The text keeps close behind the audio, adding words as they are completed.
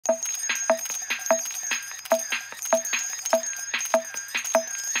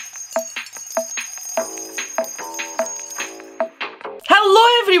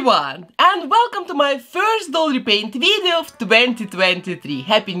everyone, and welcome to my first doll repaint video of 2023.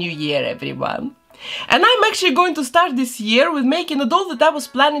 Happy New Year, everyone. And I'm actually going to start this year with making a doll that I was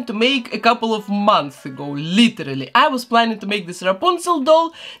planning to make a couple of months ago, literally. I was planning to make this Rapunzel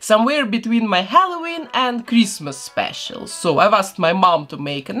doll somewhere between my Halloween and Christmas special. So I've asked my mom to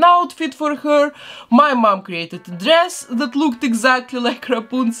make an outfit for her. My mom created a dress that looked exactly like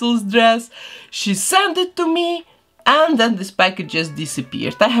Rapunzel's dress. She sent it to me. And then this package just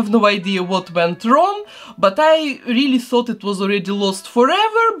disappeared. I have no idea what went wrong, but I really thought it was already lost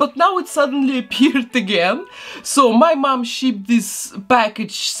forever, but now it suddenly appeared again. So my mom shipped this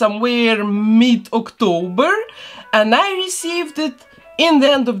package somewhere mid-October, and I received it in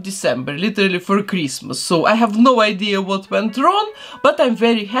the end of December, literally for Christmas. So I have no idea what went wrong, but I'm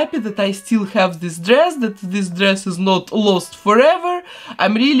very happy that I still have this dress, that this dress is not lost forever.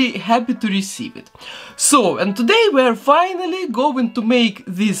 I'm really happy to receive it. So, and today we're finally going to make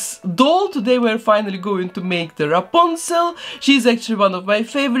this doll. Today we're finally going to make the Rapunzel. She's actually one of my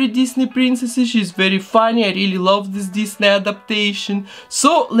favorite Disney princesses. She's very funny. I really love this Disney adaptation.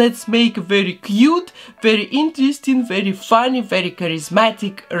 So let's make a very cute, very interesting, very funny, very charismatic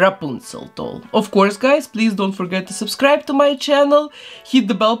Rapunzel doll. Of course, guys, please don't forget to subscribe to my channel, hit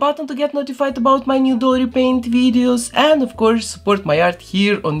the bell button to get notified about my new doll repaint videos, and of course support my art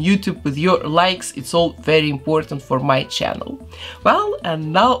here on YouTube with your likes. It's all very important for my channel. Well,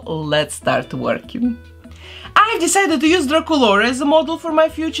 and now let's start working. I've decided to use Draculaura as a model for my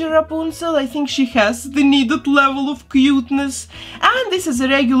future Rapunzel. I think she has the needed level of cuteness. And this is a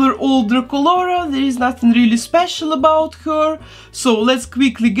regular old Draculaura. There is nothing really special about her. So let's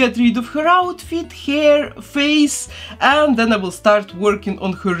quickly get rid of her outfit, hair, face, and then I will start working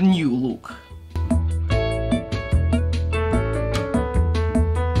on her new look.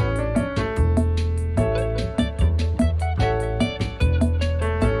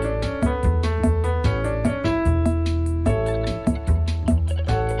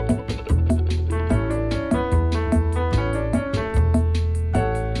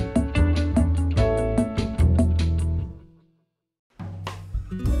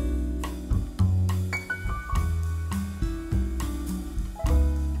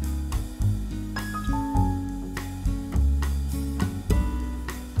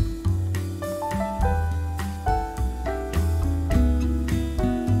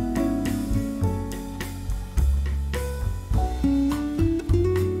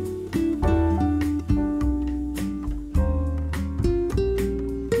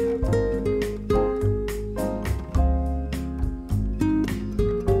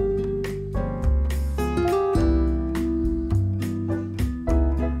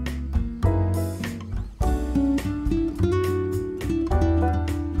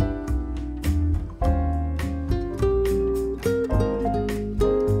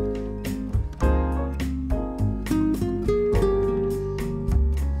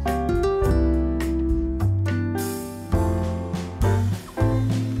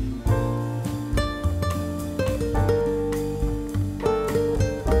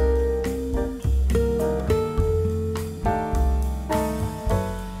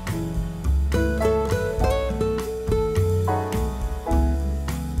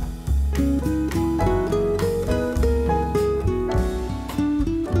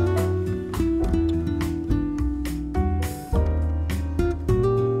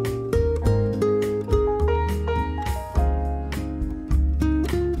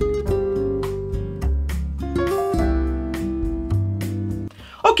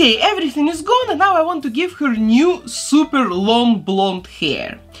 Okay, everything is gone, and now I want to give her new super long blonde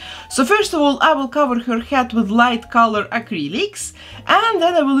hair. So first of all, I will cover her head with light color acrylics, and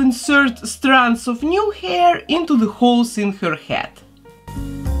then I will insert strands of new hair into the holes in her head.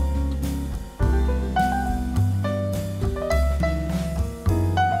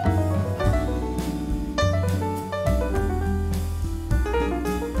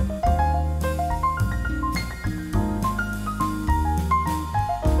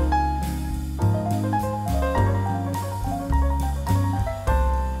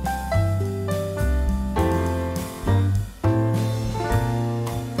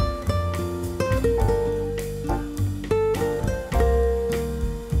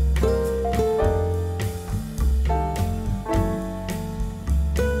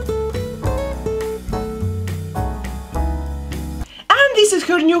 This is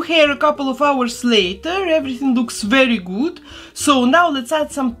her new hair a couple of hours later. Everything looks very good. So now let's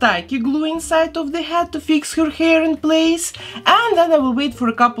add some tacky glue inside of the head to fix her hair in place, and then I will wait for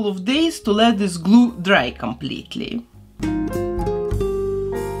a couple of days to let this glue dry completely.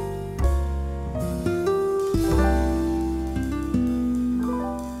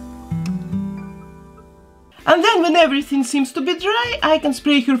 everything seems to be dry, I can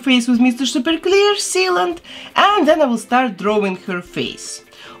spray her face with Mr. Super Clear sealant, and then I will start drawing her face.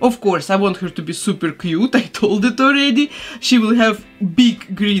 Of course, I want her to be super cute, I told it already. She will have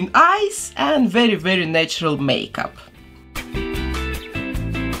big green eyes and very, very natural makeup.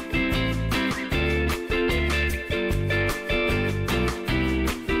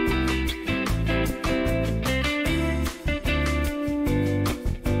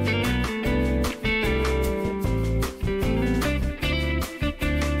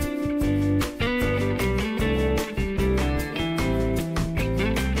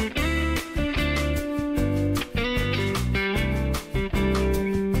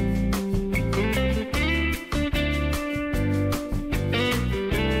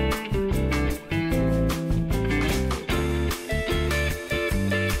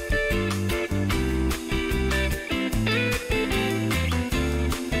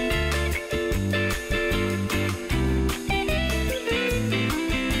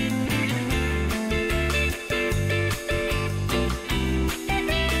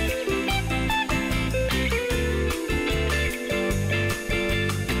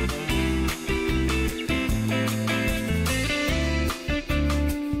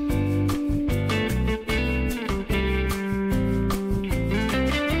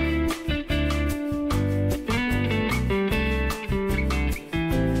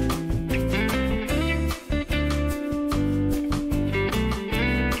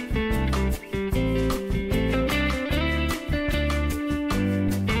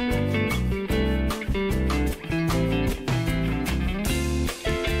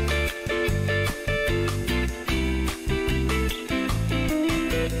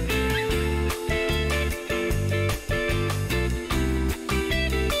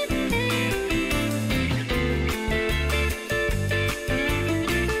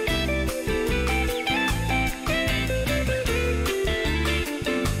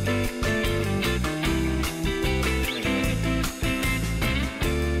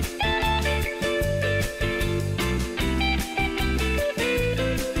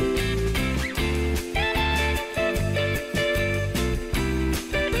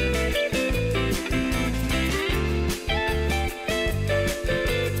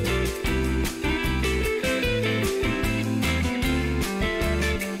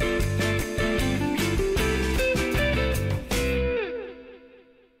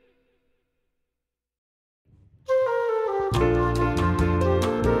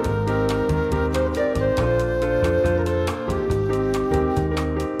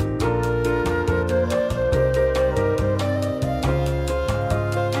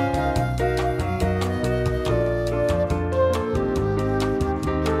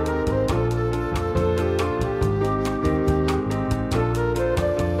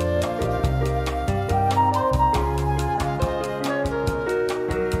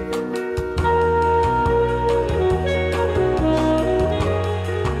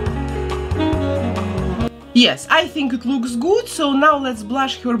 Yes, I think it looks good, so now let's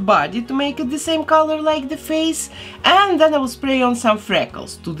blush her body to make it the same color like the face, and then I will spray on some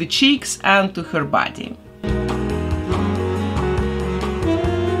freckles to the cheeks and to her body.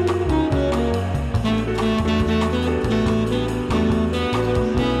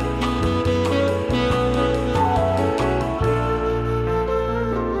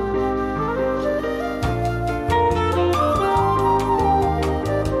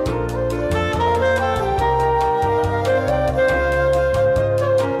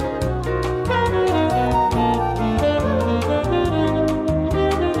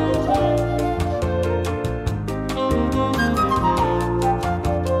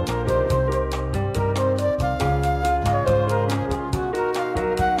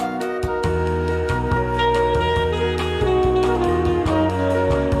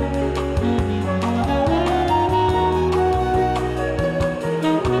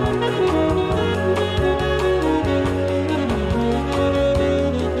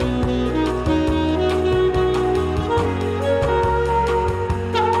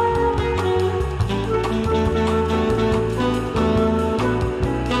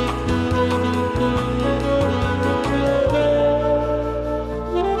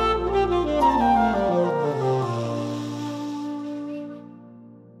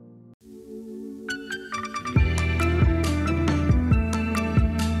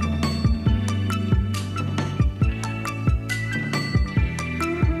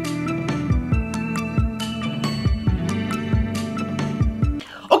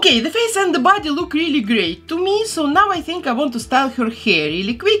 Okay, the face and the body look really great to me, so now I think I want to style her hair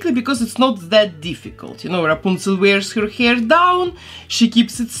really quickly because it's not that difficult. You know, Rapunzel wears her hair down, she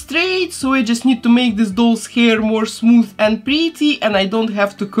keeps it straight, so I just need to make this doll's hair more smooth and pretty, and I don't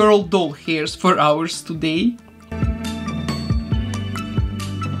have to curl doll hairs for hours today.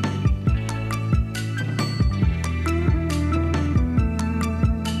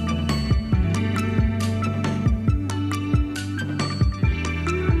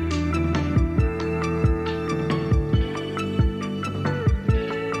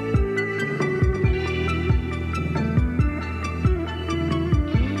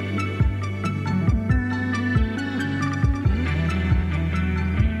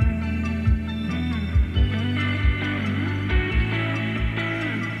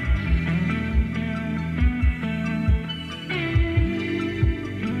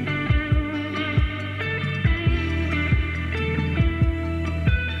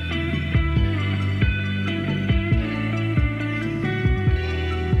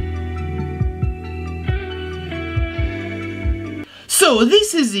 So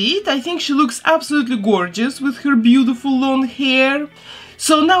this is it. I think she looks absolutely gorgeous with her beautiful long hair.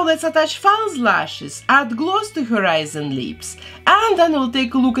 So now let's attach false lashes, add gloss to her eyes and lips, and then we'll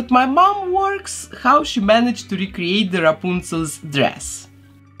take a look at my mom works, how she managed to recreate the Rapunzel's dress.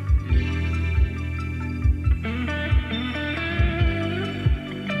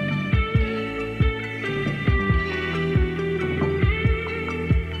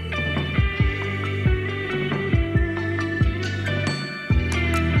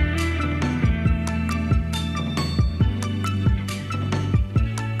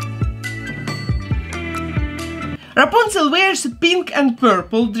 Rapunzel wears a pink and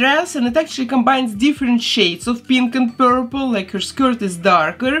purple dress, and it actually combines different shades of pink and purple, like her skirt is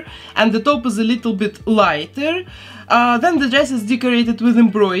darker and the top is a little bit lighter. Then the dress is decorated with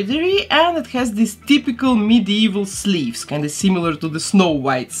embroidery and it has these typical medieval sleeves, kind of similar to the Snow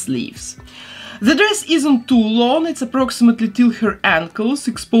White sleeves. The dress isn't too long, it's approximately till her ankles,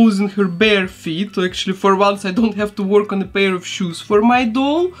 exposing her bare feet, so actually for once I don't have to work on a pair of shoes for my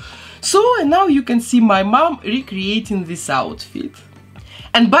doll. So, and now you can see my mom recreating this outfit.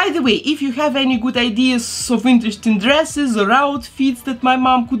 And by the way, if you have any good ideas of interesting dresses or outfits that my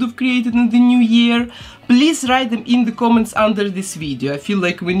mom could have created in the new year, please write them in the comments under this video. I feel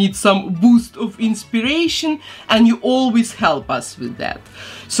like we need some boost of inspiration and you always help us with that.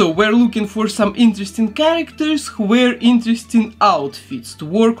 So we're looking for some interesting characters who wear interesting outfits to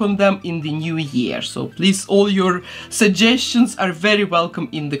work on them in the new year. So please, all your suggestions are very welcome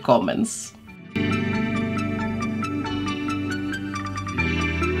in the comments.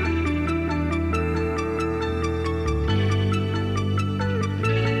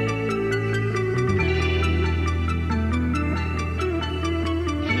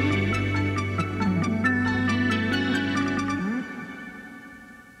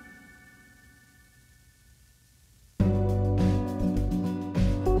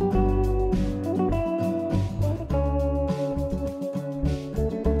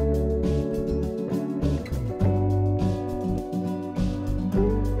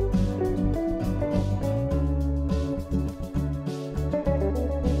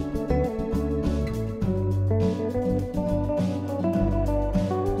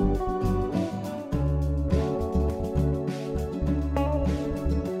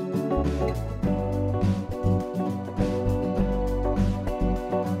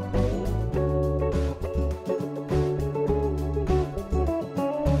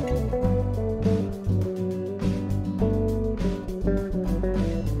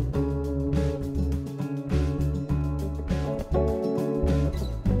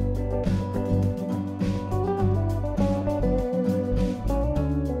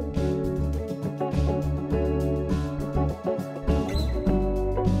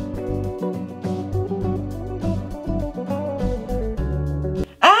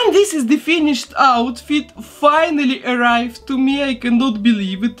 This is the finished outfit, finally arrived to me. I cannot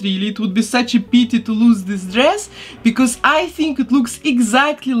believe it, really. It would be such a pity to lose this dress, because I think it looks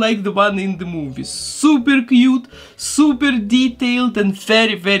exactly like the one in the movie. Super cute, super detailed and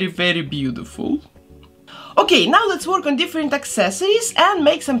very, very, very beautiful. Okay, now let's work on different accessories and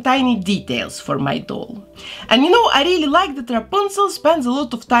make some tiny details for my doll. And you know, I really like that Rapunzel spends a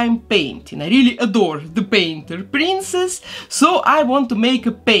lot of time painting. I really adore the painter princess, so I want to make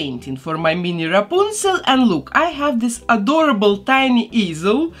a painting for my mini Rapunzel. And look, I have this adorable tiny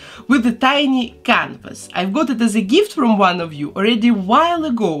easel with a tiny canvas. I've got it as a gift from one of you already a while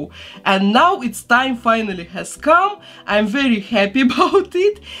ago, and now its time finally has come. I'm very happy about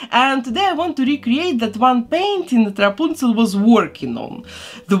it, and today I want to recreate that one one painting that Rapunzel was working on.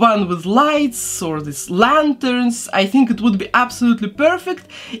 The one with lights or these lanterns. I think it would be absolutely perfect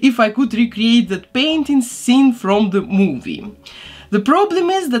if I could recreate that painting scene from the movie. The problem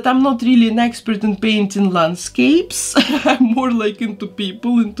is that I'm not really an expert in painting landscapes. I'm more like into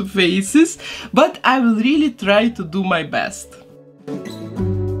people, into faces, but I will really try to do my best.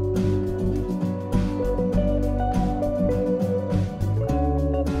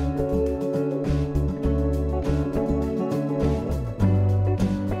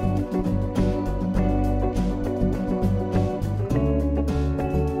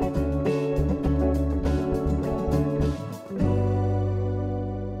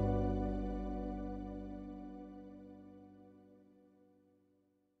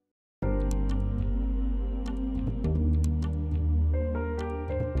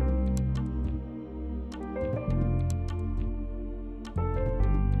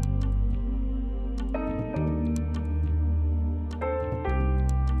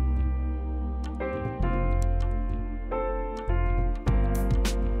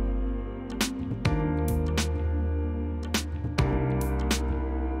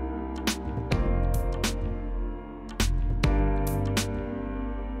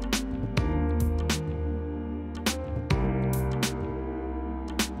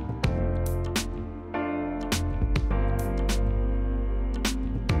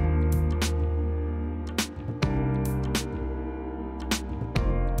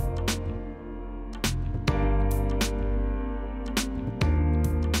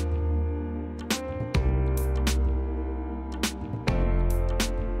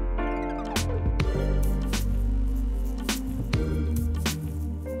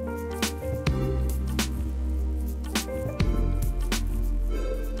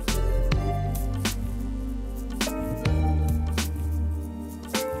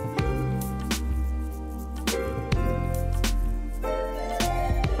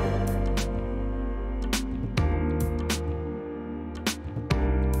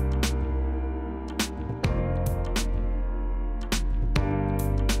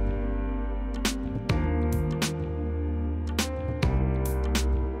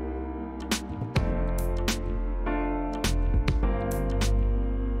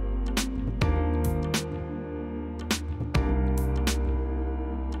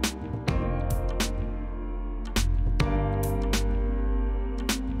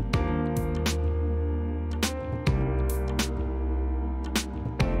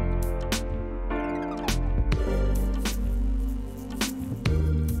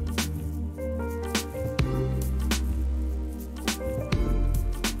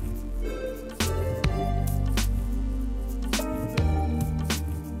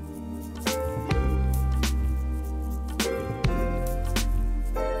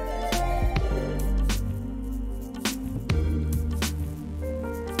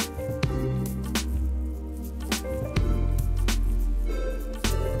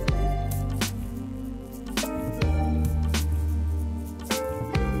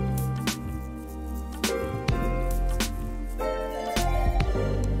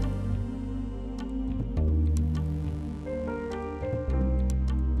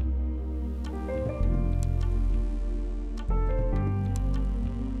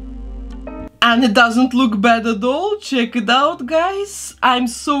 And it doesn't look bad at all. Check it out, guys. I'm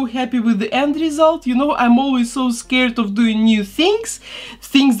so happy with the end result. You know, I'm always so scared of doing new things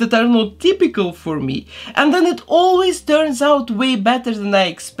that are not typical for me. And then it always turns out way better than I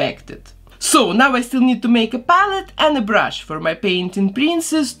expected. So now I still need to make a palette and a brush for my painting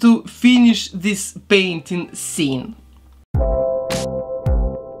princess to finish this painting scene.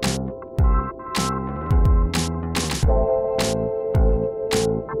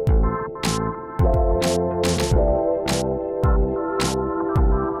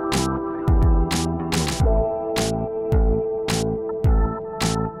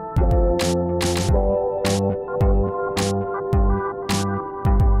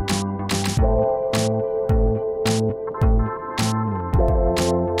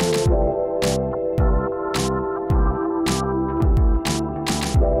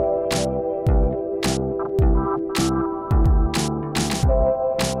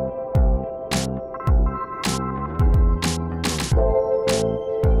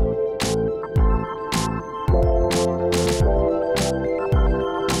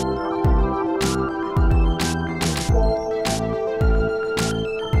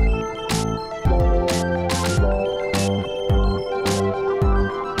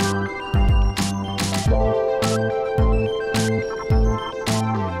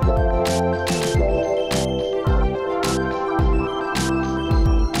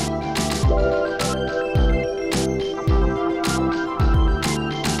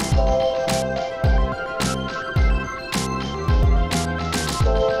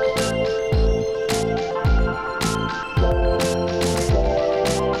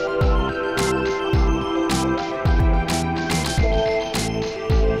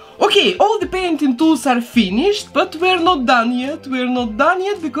 Okay, all the painting tools are finished, but we're not done yet. We're not done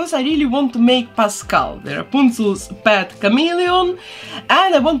yet because I really want to make Pascal, the Rapunzel's pet chameleon,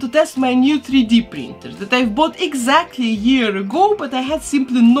 and I want to test my new 3D printer that I've bought exactly a year ago, but I had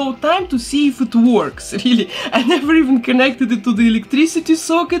simply no time to see if it works. Really, I never even connected it to the electricity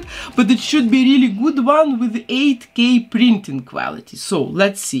socket, but it should be a really good one with 8K printing quality. So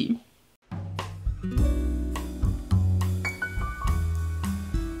let's see.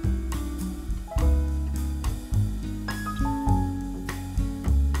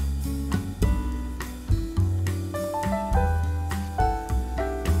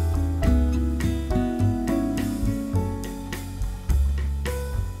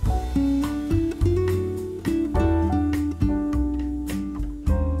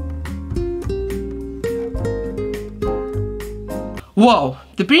 Wow,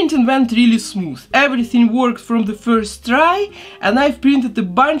 the printing went really smooth. Everything worked from the first try, and I've printed a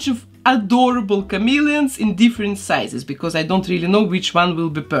bunch of adorable chameleons in different sizes because I don't really know which one will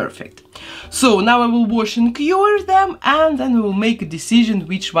be perfect. So now I will wash and cure them, and then we will make a decision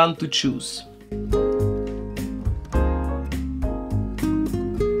which one to choose.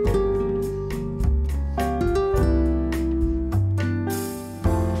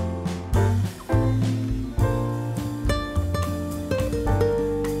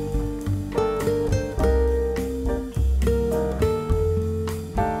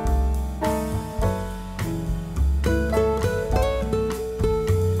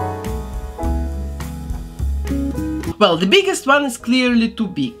 Well, the biggest one is clearly too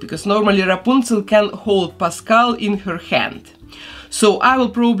big, because normally Rapunzel can hold Pascal in her hand. So I will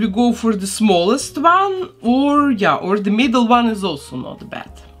probably go for the smallest one, or the middle one is also not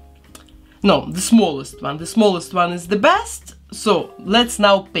bad. No, the smallest one. The smallest one is the best. So let's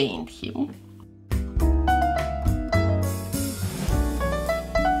now paint him.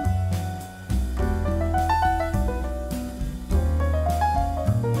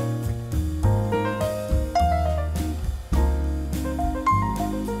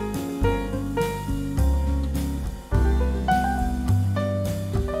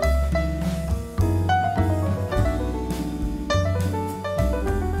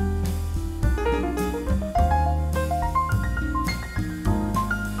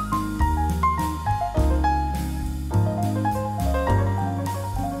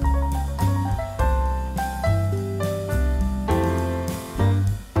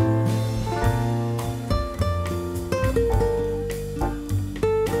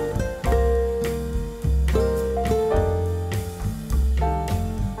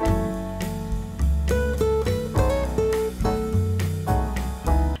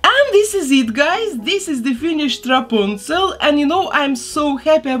 This is it, guys. This is the finished Rapunzel, and you know, I'm so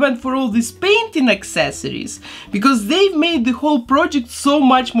happy I went for all these painting accessories because they've made the whole project so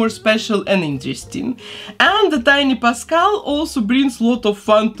much more special and interesting. And the tiny Pascal also brings a lot of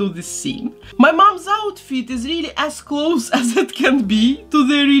fun to the scene. My mom's outfit is really as close as it can be to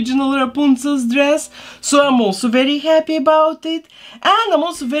the original Rapunzel's dress, so I'm also very happy about it. And I'm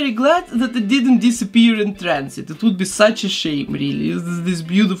also very glad that it didn't disappear in transit. It would be such a shame, really, this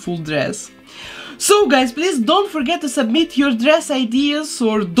beautiful dress. So guys, please don't forget to submit your dress ideas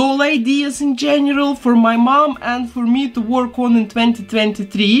or doll ideas in general for my mom and for me to work on in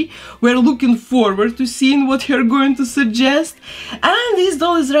 2023. We're looking forward to seeing what you're going to suggest. And this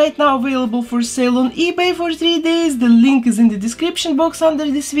doll is right now available for sale on eBay for 3 days. The link is in the description box under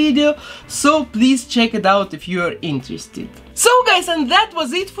this video, so please check it out if you are interested. So guys, and that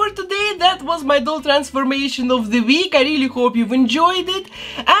was it for today. That was my doll transformation of the week. I really hope you've enjoyed it.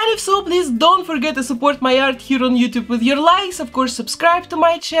 And if so, please don't forget to support my art here on YouTube with your likes. Of course, subscribe to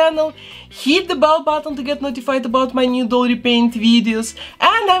my channel. Hit the bell button to get notified about my new doll repaint videos.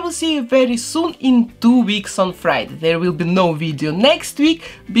 And I will see you very soon in 2 weeks on Friday. There will be no video next week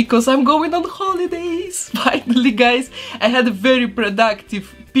because I'm going on holidays. Finally, guys, I had a very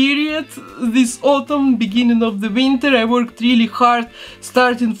productive period this autumn, beginning of the winter. I worked really hard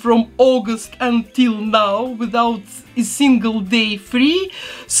starting from August until now without a single day free.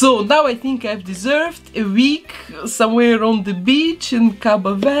 So now I think I've deserved a week somewhere on the beach in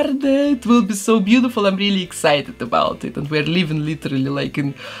Cabo Verde. It will be so beautiful. I'm really excited about it, and we're leaving literally like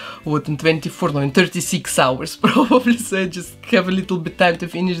in 36 hours probably, so I just have a little bit time to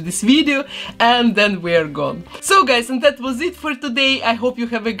finish this video and then we're gone. So guys, and that was it for today. I hope you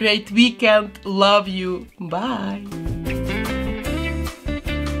have a great weekend. Love you. Bye.